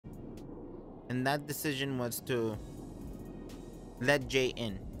and that decision was to let Jay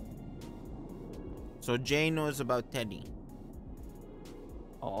in. So Jay knows about Teddy.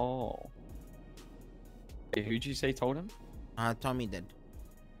 Oh. Wait, who'd you say told him? Tommy did.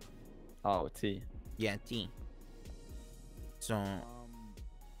 Oh, T. Yeah, T. So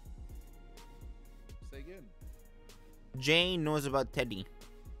say again. Jay knows about Teddy.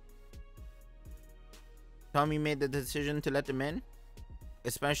 Tommy made the decision to let him in,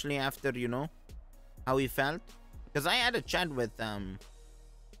 especially after, you know, how he felt. Because I had a chat with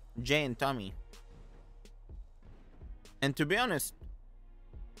Jay and Tommy. And to be honest,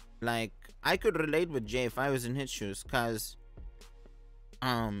 like, I could relate with Jay if I was in his shoes. Because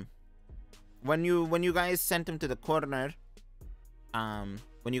when you guys sent him to the corner,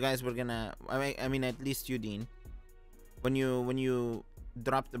 when you guys were gonna, I mean at least you, Dean, when you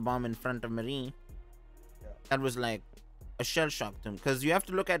dropped the bomb in front of Marie, that was like a shell shock to him. Because you have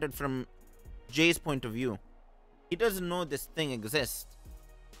to look at it from Jay's point of view. He doesn't know this thing exists.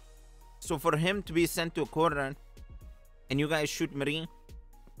 So for him to be sent to a corner and you guys shoot Marie,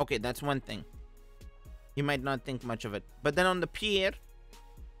 okay, that's one thing. He might not think much of it. But then on the pier,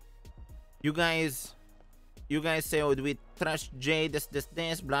 you guys say, oh, do we trust Jay, this,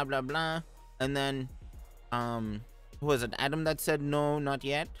 blah, blah, blah. And then, who was it? Adam that said no, not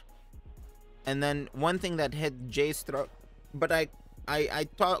yet. And then one thing that hit Jay's throat, but I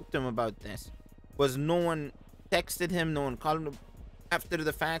talked to him about this, was no one texted him, no one called him after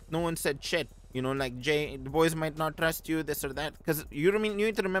the fact, no one said shit. You know, like, Jay, the boys might not trust you, this or that. Because you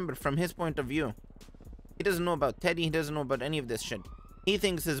need to remember, from his point of view, he doesn't know about Teddy, he doesn't know about any of this shit. He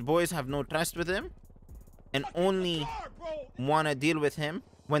thinks his boys have no trust with him and only want to deal with him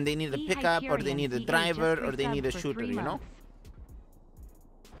when they need a pickup or they need a driver or they need a shooter, you know?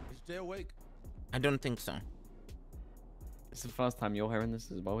 Is Jay awake? I don't think so. It's the first time you're hearing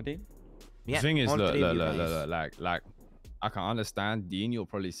this as well, Dean? Yeah, the thing is, look, like, I can understand, Dean, you're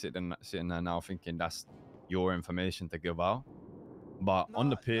probably sitting there now thinking that's your information to give out. But on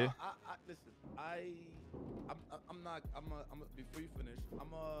the pier... No, listen, I'm not, before you finish,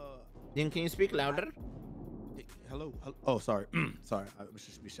 Dean, can you speak louder? Hello? Oh, sorry. Sorry, I was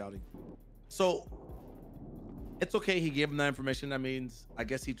just be shouting. So, it's okay he gave him that information. That means, I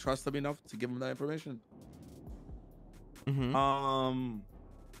guess he trusts him enough to give him that information. Mm-hmm.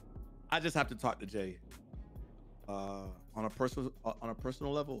 I just have to talk to Jay. On a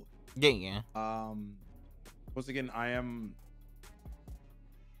personal level. Yeah. Once again, I'm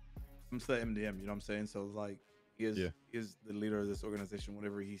still MDM, you know what I'm saying? So like he is the leader of this organization.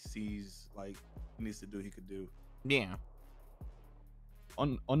 Whatever he sees like he needs to do, he could do. Yeah.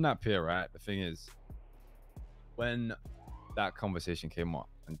 On that pier, right? The thing is, when that conversation came up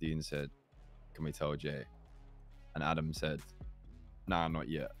and Dean said, "Can we tell Jay?" and Adam said, "Nah, not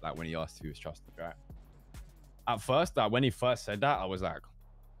yet." Like when he asked if he was trusted, right? At first, when he first said that, I was like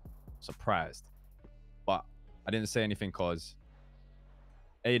surprised, but I didn't say anything because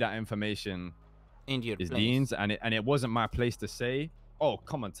that information is Dean's, and it wasn't my place to say, "Oh,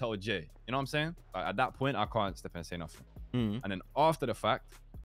 come on, tell Jay." You know what I'm saying? Like, at that point, I can't step in and say nothing. And then after the fact,